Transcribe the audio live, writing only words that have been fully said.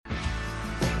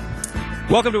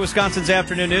Welcome to Wisconsin's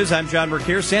Afternoon News. I'm John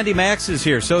Mercure. Sandy Max is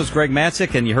here. So is Greg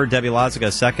Matzik, and you heard Debbie Lozica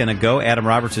a second ago. Adam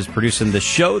Roberts is producing the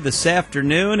show this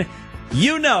afternoon.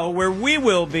 You know where we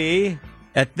will be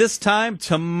at this time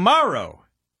tomorrow.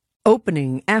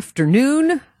 Opening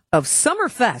afternoon of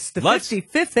Summerfest, the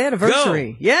 55th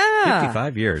anniversary. Go. Yeah.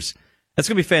 55 years. That's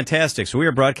going to be fantastic. So we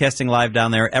are broadcasting live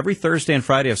down there every Thursday and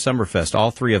Friday of Summerfest,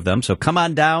 all three of them. So come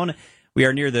on down. We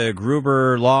are near the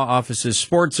Gruber Law Office's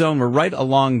Sports Zone. We're right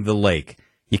along the lake.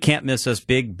 You can't miss us.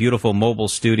 Big, beautiful mobile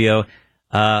studio.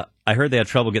 I heard they had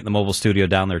trouble getting the mobile studio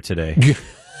down there today,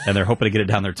 and they're hoping to get it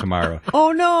down there tomorrow.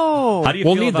 Oh, no. How do you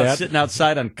feel about sitting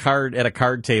outside at a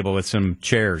card table with some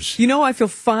chairs? You know, I feel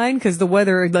fine because the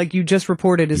weather, like you just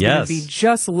reported, is going to be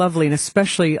just lovely, and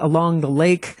especially along the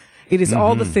lake. It is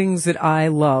all the things that I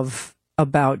love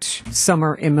about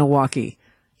summer in Milwaukee.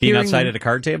 Being outside at a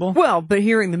card table? Well, but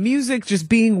hearing the music, just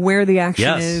being where the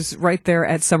action is, right there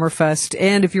at Summerfest.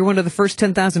 And if you're one of the first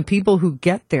 10,000 people who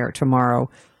get there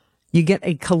tomorrow, you get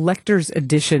a collector's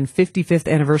edition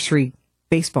 55th anniversary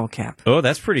baseball cap. Oh,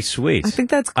 that's pretty sweet. I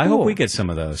think that's cool. I hope we get some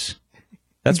of those.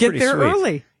 That's get pretty there sweet.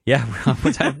 Early. Yeah.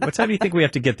 What time do you think we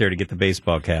have to get there to get the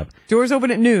baseball cap? Doors open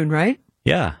at noon, right?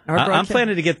 Yeah. I'm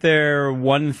planning to get there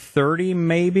 1:30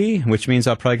 maybe, which means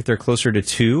I'll probably get there closer to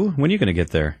 2. When are you going to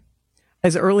get there?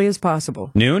 As early as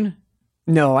possible. Noon?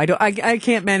 No, I don't. I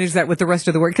can't manage that with the rest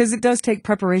of the work because it does take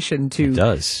preparation to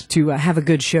have a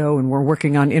good show, and we're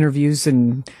working on interviews,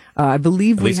 and I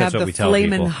believe we have the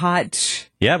flamin' hot.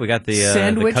 Yeah, we got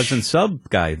the cousin sub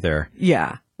guy there.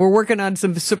 Yeah. We're working on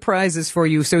some surprises for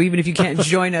you, so even if you can't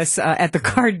join us at the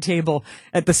card table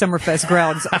at the Summerfest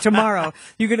grounds tomorrow,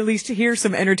 you can at least hear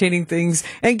some entertaining things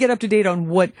and get up to date on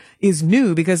what is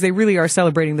new, because they really are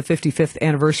celebrating the 55th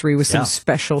anniversary with some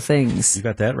special things. You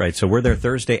got that right. So we're there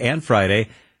Thursday and Friday.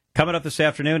 Coming up this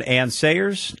afternoon, Ann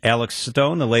Sayers, Alex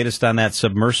Stone, the latest on that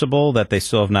submersible that they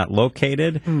still have not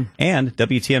located, and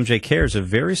WTMJ Cares, a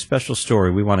very special story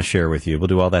we want to share with you. We'll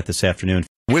do all that this afternoon.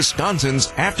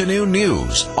 Wisconsin's Afternoon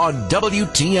News on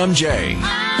WTMJ.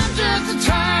 I'm just a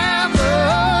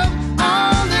traveler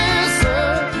on this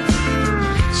earth.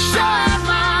 Show out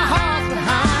my heart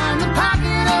behind the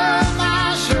pocket of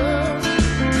my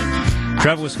shirt.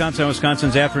 Travel Wisconsin.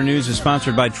 Wisconsin's Afternoon News is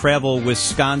sponsored by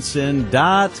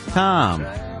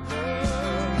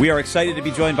TravelWisconsin.com. We are excited to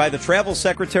be joined by the Travel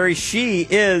Secretary. She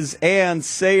is Ann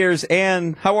Sayers.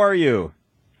 Ann, how are you?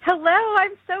 Hello,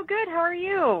 I'm so good. How are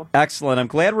you? Excellent. I'm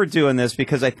glad we're doing this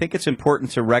because I think it's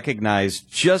important to recognize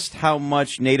just how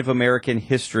much Native American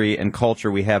history and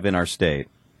culture we have in our state.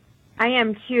 I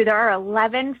am too. There are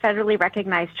 11 federally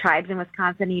recognized tribes in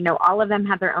Wisconsin. You know, all of them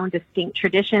have their own distinct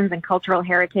traditions and cultural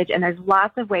heritage, and there's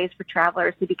lots of ways for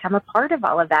travelers to become a part of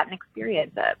all of that and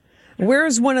experience it. Where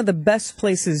is one of the best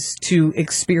places to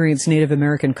experience Native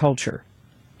American culture?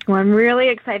 Well, I'm really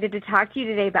excited to talk to you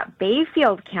today about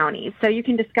Bayfield County. So you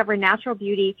can discover natural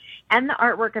beauty and the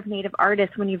artwork of Native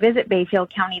artists when you visit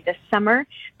Bayfield County this summer.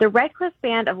 The Red Cliff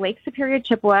Band of Lake Superior,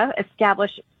 Chippewa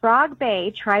established Frog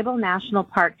Bay Tribal National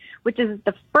Park, which is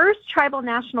the first tribal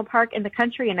national park in the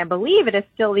country, and I believe it is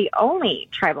still the only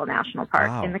tribal national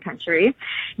park in the country.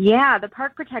 Yeah, the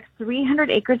park protects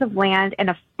 300 acres of land and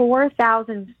a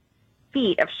 4,000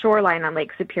 feet of shoreline on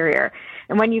Lake Superior.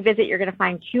 And when you visit, you're going to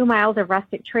find 2 miles of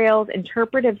rustic trails,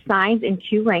 interpretive signs in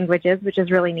 2 languages, which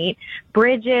is really neat,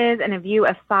 bridges, and a view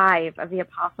of 5 of the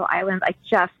Apostle Islands. I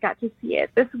just got to see it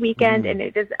this weekend, and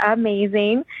it is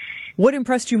amazing. What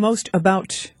impressed you most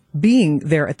about being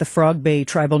there at the Frog Bay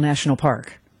Tribal National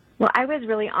Park? Well, I was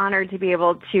really honored to be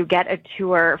able to get a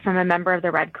tour from a member of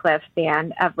the Red Cliff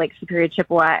Band of Lake Superior,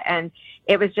 Chippewa, and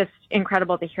it was just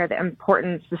incredible to hear the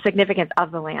importance, the significance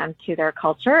of the land to their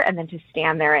culture, and then to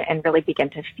stand there and really begin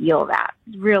to feel that.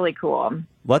 It's really cool.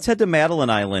 Let's head to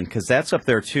Madeline Island, because that's up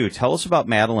there, too. Tell us about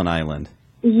Madeline Island.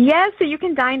 Yes, so you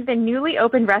can dine at the newly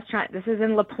opened restaurant. This is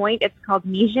in La Pointe. It's called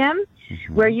Mijim,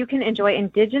 where you can enjoy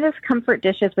indigenous comfort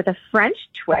dishes with a French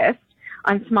twist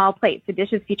on small plates. The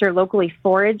dishes feature locally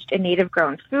foraged and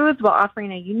native-grown foods while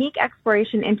offering a unique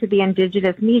exploration into the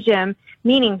indigenous Mijim,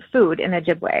 meaning food in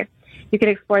Ojibwe. You can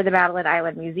explore the Madeline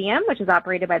Island Museum, which is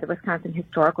operated by the Wisconsin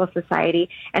Historical Society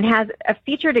and has a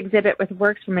featured exhibit with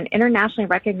works from an internationally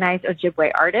recognized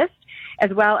Ojibwe artist,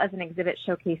 as well as an exhibit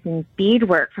showcasing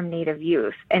beadwork from Native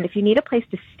youth. And if you need a place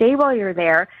to stay while you're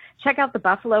there, check out the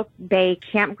Buffalo Bay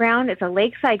Campground. It's a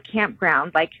lakeside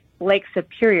campground, like Lake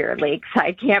Superior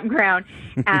Lakeside Campground,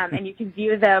 and you can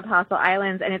view the Apostle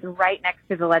Islands, and it's right next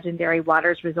to the legendary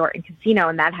Waters Resort and Casino,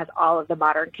 and that has all of the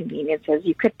modern conveniences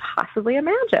you could possibly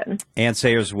imagine. Ann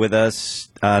Sayers with us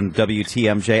on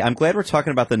WTMJ. I'm glad we're talking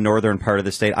about the northern part of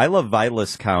the state. I love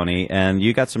Vilas County, and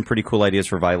you got some pretty cool ideas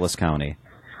for Vilas County.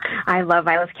 I love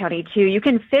Vilas County, too. You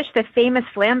can fish the famous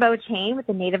Flambeau chain with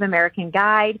a Native American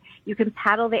guide. You can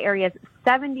paddle the area's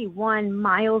 71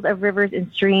 miles of rivers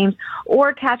and streams,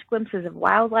 or catch glimpses of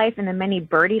wildlife and the many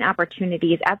birding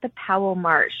opportunities at the Powell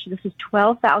Marsh. This is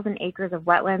 12,000 acres of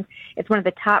wetlands. It's one of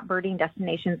the top birding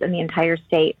destinations in the entire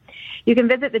state. You can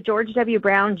visit the George W.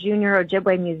 Brown Jr.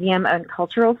 Ojibwe Museum and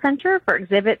Cultural Center for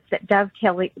exhibits that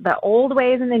dovetail the old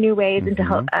ways and the new ways into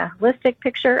a holistic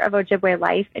picture of Ojibwe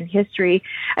life and history.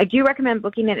 I do recommend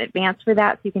booking in advance for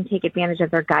that so you can take advantage of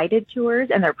their guided tours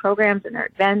and their programs and their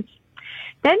events.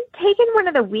 Then take in one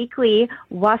of the weekly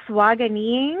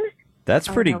Waswaganing. That's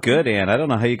pretty good, Ann. I don't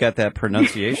know how you got that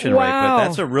pronunciation right, but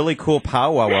that's a really cool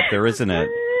powwow up there, isn't it?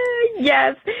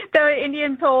 Yes, the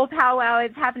Indian Soul Powwow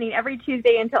is happening every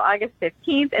Tuesday until August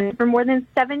 15th, and for more than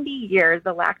 70 years,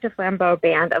 the Lac du Flambeau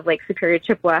Band of Lake Superior,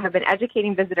 Chippewa have been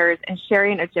educating visitors and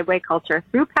sharing Ojibwe culture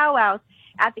through powwows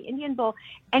at the Indian Bowl.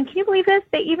 And can you believe this?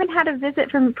 They even had a visit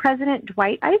from President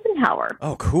Dwight Eisenhower.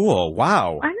 Oh, cool.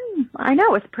 Wow. I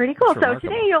know. It's pretty cool. That's so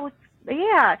today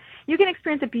you can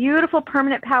experience a beautiful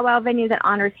permanent powwow venue that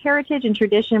honors heritage and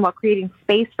tradition while creating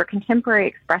space for contemporary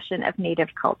expression of Native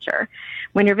culture.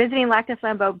 When you're visiting Lac du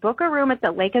Flambeau, book a room at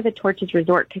the Lake of the Torches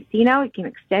Resort Casino. You can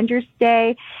extend your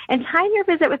stay and time your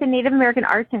visit with the Native American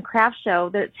Arts and Crafts Show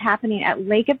that's happening at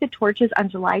Lake of the Torches on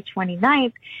July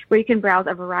 29th, where you can browse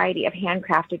a variety of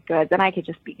handcrafted goods. And I could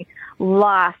just be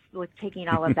lost with taking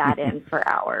all of that in for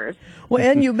hours. Well,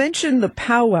 and you mentioned the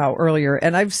powwow earlier,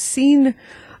 and I've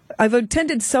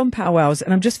attended some powwows,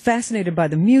 and I'm just fascinated by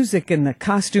the music and the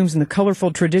costumes and the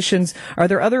colorful traditions. Are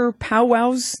there other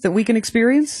powwows that we can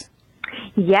experience?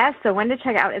 Yes, so one to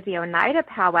check out is the Oneida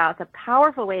Powwow. It's a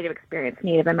powerful way to experience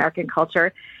Native American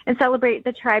culture and celebrate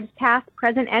the tribe's past,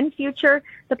 present, and future.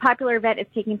 The popular event is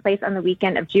taking place on the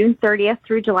weekend of June 30th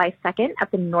through July 2nd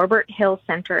at the Norbert Hill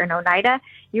Center in Oneida.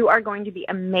 You are going to be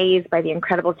amazed by the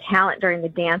incredible talent during the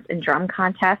dance and drum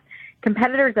contest.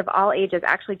 Competitors of all ages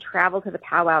actually travel to the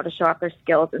powwow to show off their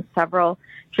skills in several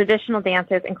traditional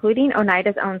dances, including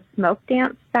Oneida's own smoke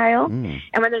dance style. And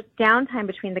when there's downtime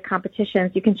between the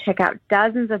competitions, you can check out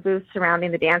dozens of booths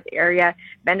surrounding the dance area.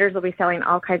 Vendors will be selling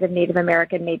all kinds of Native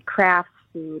American-made crafts,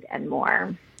 food, and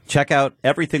more. Check out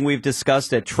everything we've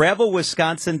discussed at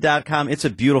travelwisconsin.com. It's a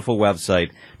beautiful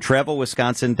website,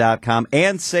 travelwisconsin.com.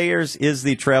 Ann Sayers is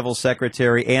the travel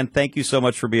secretary. Ann, thank you so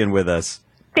much for being with us.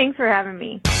 Thanks for having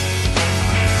me.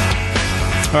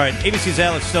 All right, ABC's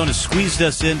Alex Stone has squeezed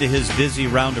us into his busy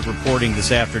round of reporting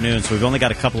this afternoon, so we've only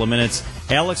got a couple of minutes.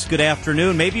 Alex, good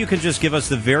afternoon. Maybe you can just give us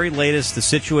the very latest, the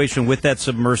situation with that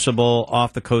submersible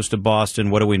off the coast of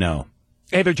Boston. What do we know?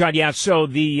 Hey there, John. Yeah, so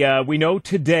we know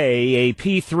today a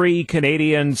P-3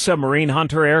 Canadian submarine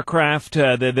hunter aircraft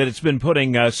that it's been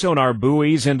putting sonar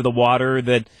buoys into the water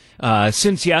that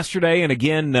since yesterday and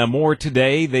again more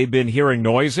today, they've been hearing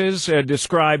noises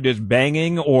described as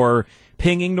banging or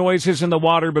pinging noises in the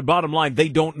water, but bottom line, they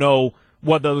don't know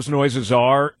what those noises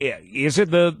are.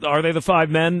 Are they the five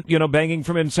men, banging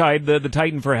from inside the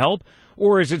Titan for help?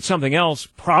 Or is it something else?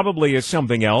 Probably is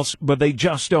something else, but they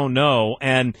just don't know.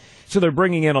 And so they're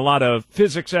bringing in a lot of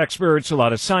physics experts, a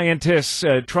lot of scientists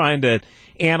trying to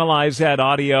analyze that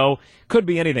audio. Could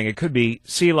be anything. It could be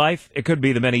sea life. It could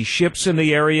be the many ships in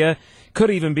the area. Could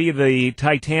even be the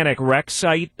Titanic wreck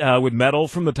site with metal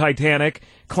from the Titanic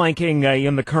clanking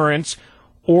in the currents.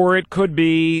 Or it could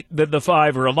be that the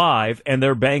five are alive and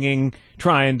they're banging,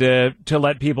 trying to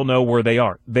let people know where they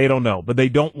are. They don't know, but they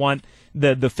don't want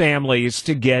the families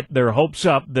to get their hopes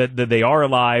up that they are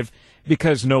alive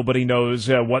because nobody knows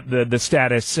what the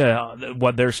status,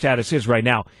 what their status is right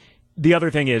now. The other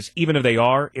thing is, even if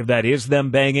that is them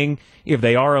banging, if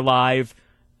they are alive,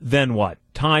 then what?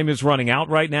 Time is running out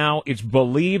right now. It's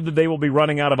believed that they will be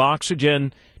running out of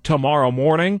oxygen tomorrow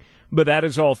morning, but that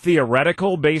is all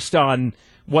theoretical based on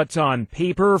what's on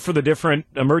paper for the different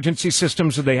emergency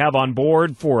systems that they have on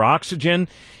board for oxygen.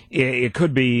 It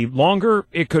could be longer.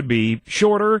 It could be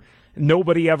shorter.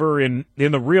 Nobody ever in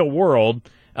the real world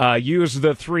used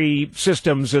the three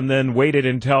systems and then waited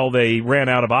until they ran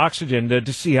out of oxygen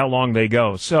to see how long they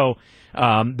go. So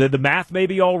the math may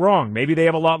be all wrong. Maybe they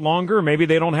have a lot longer. Maybe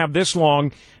they don't have this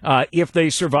long if they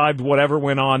survived whatever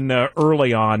went on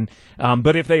early on.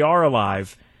 But if they are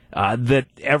alive, that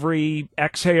every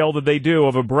exhale that they do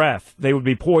of a breath, they would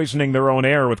be poisoning their own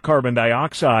air with carbon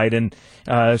dioxide and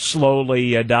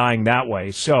slowly dying that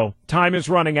way. So time is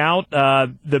running out.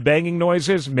 The banging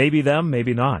noises, maybe them,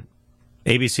 maybe not.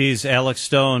 ABC's Alex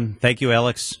Stone. Thank you,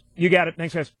 Alex. You got it.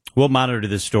 Thanks, guys. We'll monitor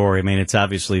this story. I mean, it's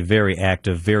obviously very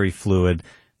active, very fluid.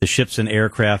 The ships and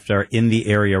aircraft are in the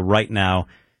area right now.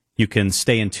 You can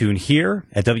stay in tune here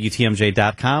at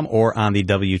WTMJ.com or on the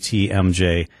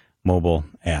WTMJ mobile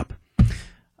app.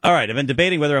 All right, I've been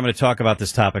debating whether I'm going to talk about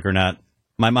this topic or not.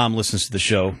 My mom listens to the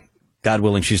show. God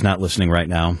willing, she's not listening right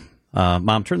now.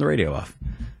 Mom, turn the radio off.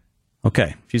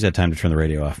 Okay, she's had time to turn the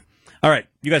radio off. All right,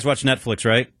 you guys watch Netflix,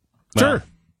 right? Well, Sure.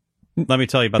 let me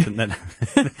tell you about the net.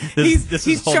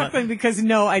 He's chuckling because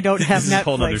no, I don't have This is a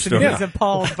whole nother Netflix, story. and he's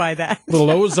appalled by that. Little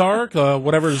Ozark,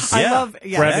 whatever's I love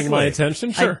grabbing my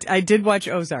attention. Sure. I did watch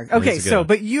Ozark. Okay, It's good. so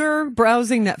but you're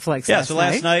browsing Netflix. Yeah, so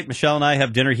last night, Michelle and I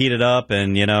have dinner heated up,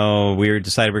 and, we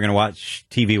decided we're going to watch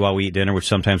TV while we eat dinner, which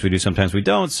sometimes we do, sometimes we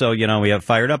don't. So, we have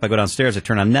fired up. I go downstairs, I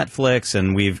turn on Netflix,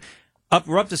 and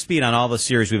we're up to speed on all the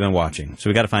series we've been watching. So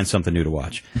we got to find something new to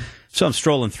watch. So I'm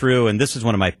strolling through, and this is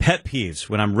one of my pet peeves,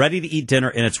 when I'm ready to eat dinner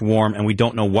and it's warm and we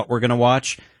don't know what we're going to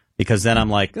watch, because then I'm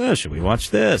like, should we watch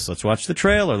this? Let's watch the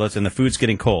trailer. And the food's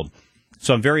getting cold.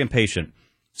 So I'm very impatient.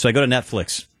 So I go to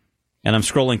Netflix, and I'm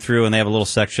scrolling through, and they have a little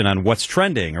section on what's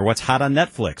trending or what's hot on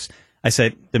Netflix. I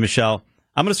say to Michelle,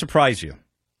 I'm going to surprise you.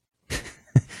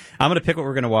 I'm going to pick what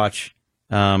we're going to watch.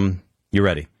 You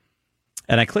ready?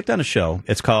 And I clicked on a show.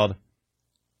 It's called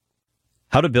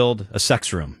How to Build a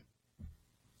Sex Room.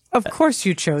 Of course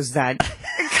you chose that.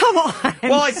 Come on.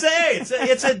 Well, I say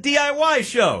it's a DIY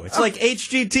show. It's like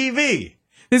HGTV.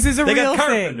 This is a They real got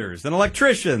thing. carpenters and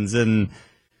electricians and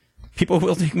people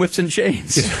wielding whips and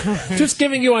chains. Just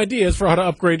giving you ideas for how to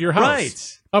upgrade your house.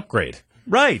 Right. Upgrade.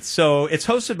 Right. So it's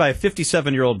hosted by a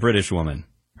 57-year-old British woman.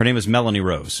 Her name is Melanie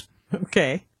Rose.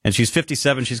 Okay. And she's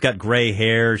 57. She's got gray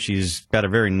hair. She's got a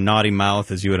very naughty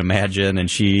mouth, as you would imagine.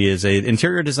 And she is an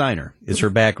interior designer, is her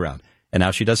background. And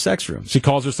now she does sex rooms. She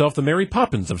calls herself the Mary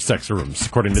Poppins of sex rooms,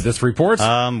 according to this report.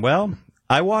 Well,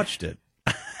 I watched it.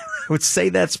 I would say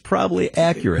that's probably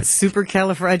accurate.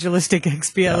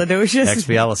 Supercalifragilisticexpialidocious.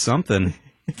 Expiala something.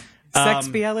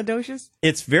 Sexpialidocious?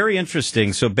 It's very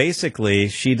interesting. So basically,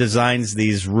 she designs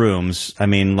these rooms. I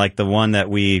mean, like the one that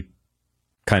we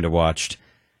kind of watched.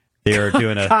 They were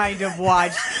doing a Kind of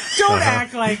watch. Don't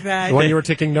act like that. the one you were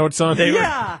taking notes on? They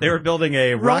Yeah. were building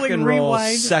a rock Rolling and roll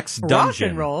rewind. sex Rock dungeon.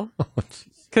 and roll.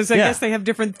 Because I Yeah. guess they have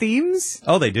different themes.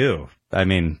 Oh, they do. I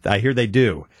mean, I hear they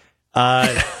do.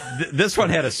 This one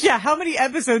had a. Yeah, how many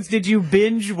episodes did you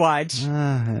binge watch?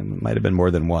 It might have been more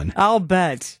than one. I'll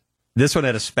bet. This one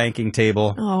had a spanking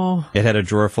table. Oh. It had a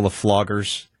drawer full of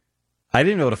floggers. I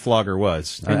didn't know what a flogger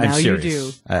was. And I'm now you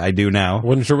serious. do. I do now.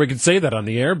 Wasn't sure we could say that on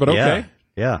the air, but okay.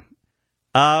 Yeah.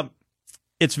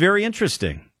 It's very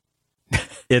interesting.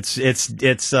 It's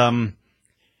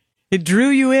It drew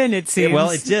you in, it seems.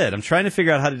 well, it did. I'm trying to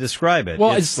figure out how to describe it.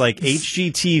 Well, it's like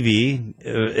HGTV,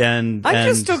 and I'm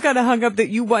just still kind of hung up that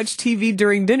you watch TV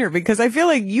during dinner because I feel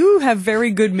like you have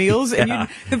very good meals, and Yeah.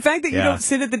 the fact that you Yeah. don't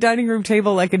sit at the dining room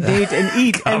table like a date and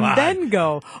eat and on. then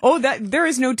go, that there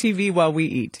is no TV while we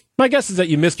eat. My guess is that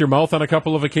you missed your mouth on a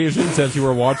couple of occasions as you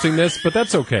were watching this, but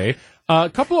that's okay. A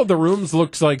couple of the rooms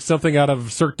looks like something out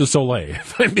of Cirque du Soleil,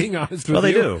 if I'm being honest with you. well,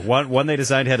 they do. One they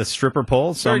designed had a stripper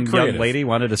pole. Some Very young creative. lady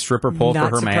wanted a stripper pole Not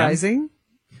for her surprising. man.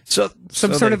 So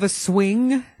Some sort of a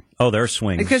swing. they're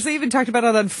swings. Because they even talked about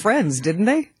it on Friends, didn't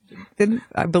they?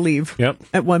 I believe. Yep.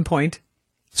 At one point.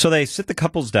 So they sit the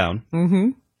couples down. Mm-hmm.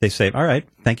 They say, "All right,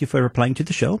 thank you for replying to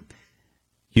the show.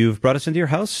 You've brought us into your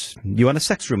house. You want a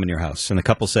sex room in your house?" And the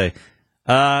couple say,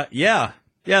 yeah,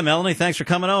 Melanie, thanks for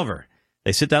coming over."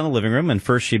 They sit down in the living room, and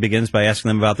first she begins by asking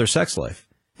them about their sex life.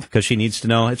 Because she needs to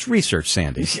know. It's research,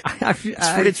 Sandy.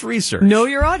 It's research. Know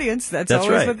your audience. That's always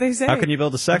right. what they say. How can you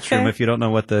build a sex Okay. room if you don't know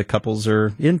what the couples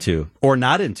are into or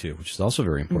not into, which is also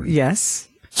very important. Yes.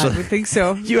 I would think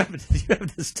so. You have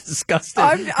this disgusting.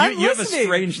 I'm you have a listening.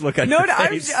 strange look on no, your no,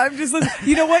 face. I'm just listening.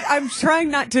 You know what? I'm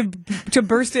trying not to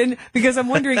burst in because I'm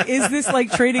wondering, is this like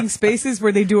Trading Spaces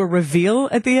where they do a reveal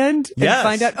at the end and Yes.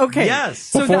 find out? Okay. Yes.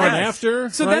 So Before that- and after.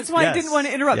 So right? that's why I Yes. didn't want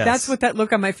to interrupt. Yes. That's what that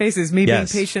look on my face is, me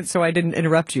Yes. being patient so I didn't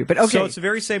interrupt you. But okay. So it's the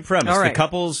very same premise. All right.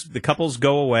 The couples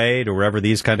go away to wherever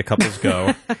these kind of couples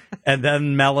go, and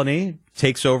then Melanie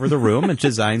takes over the room and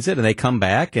designs it, and they come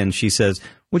back, and she says,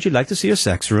 "Would you like to see a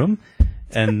sex room?"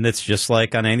 And it's just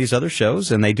like on Andy's other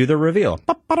shows, and they do the reveal.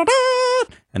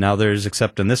 And now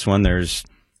except in this one, there's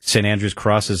St. Andrew's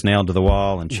crosses nailed to the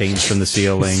wall and chains from the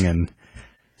ceiling and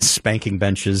spanking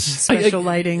benches. Special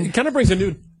lighting. It kind of brings a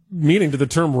new meaning to the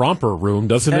term romper room,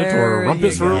 doesn't it? There Or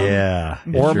rumpus you go. room? Yeah.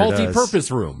 it Or a sure multi-purpose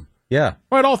does. room. Yeah.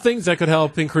 Right, all things that could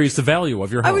help increase the value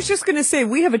of your home. I was just going to say,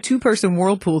 we have a 2-person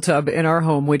whirlpool tub in our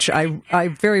home, which I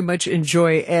very much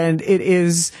enjoy, and it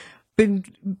is been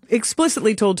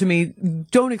explicitly told to me,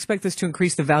 don't expect this to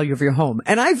increase the value of your home.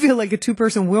 And I feel like a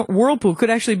 2-person whirlpool could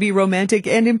actually be romantic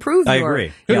and improve I your,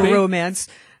 agree. your romance.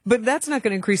 But that's not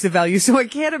going to increase the value. So I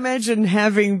can't imagine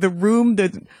having the room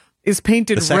that is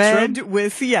painted The sex red room?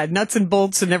 with nuts and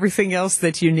bolts and everything else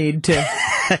that you need to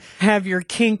have your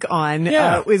kink on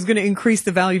is going to increase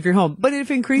the value of your home. But if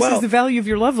it increases the value of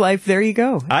your love life, there you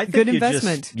go. I think Good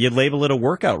investment. You label it a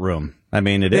workout room. I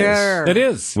mean, it is. There. It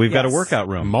is. We've got a workout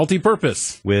room.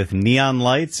 Multi-purpose. With neon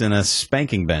lights and a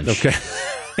spanking bench. Okay.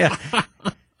 Yeah.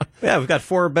 Yeah, we've got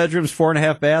 4 bedrooms,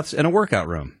 4.5 baths, and a workout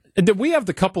room. We have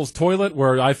the couple's toilet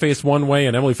where I face one way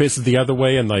and Emily faces the other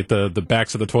way, and like the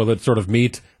backs of the toilet sort of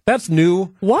meet. That's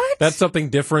new. What? That's something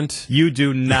different. You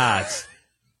do not.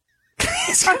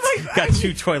 He's got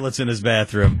 2 toilets in his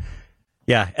bathroom.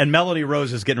 Yeah, and Melanie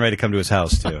Rose is getting ready to come to his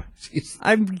house, too.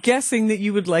 I'm guessing that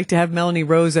you would like to have Melanie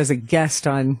Rose as a guest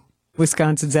on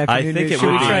Wisconsin's Afternoon I think News. it Should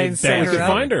would we be. try I and bet set we her could up?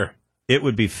 find her. It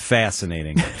would be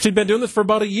fascinating. She'd been doing this for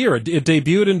about a year. It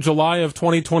debuted in July of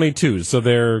 2022, so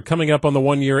they're coming up on the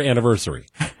 1-year anniversary.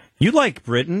 You like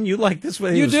Britain. You like this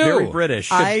way. You It's do. very British.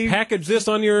 Package this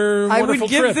on your I wonderful would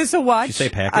give trip. this a watch. Did you say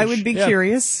package? I would be Yeah.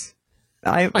 curious.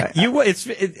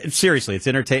 Seriously, it's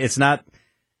entertaining.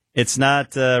 It's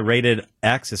not rated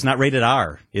X. It's not rated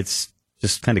R. It's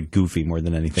just kind of goofy more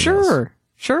than anything else.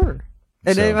 Sure.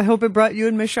 And So- I hope it brought you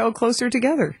and Michelle closer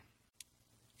together.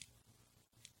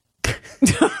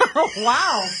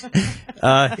 Wow.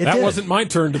 That wasn't my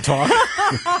turn to talk.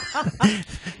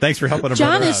 Thanks for helping a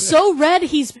John brother is out. so red,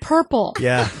 he's purple.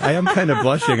 Yeah, I am kind of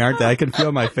blushing, aren't I? I can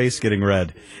feel my face getting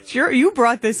red. Sure, you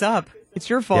brought this up. It's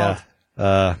your fault.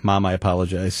 Yeah. Mom, I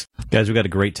apologize. Guys, we got a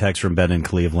great text from Ben in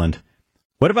Cleveland.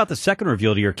 What about the second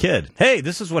reveal to your kid? Hey,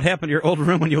 this is what happened to your old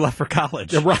room when you left for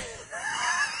college. Yeah, right.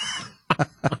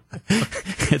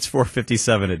 It's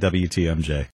 4:57 at WTMJ.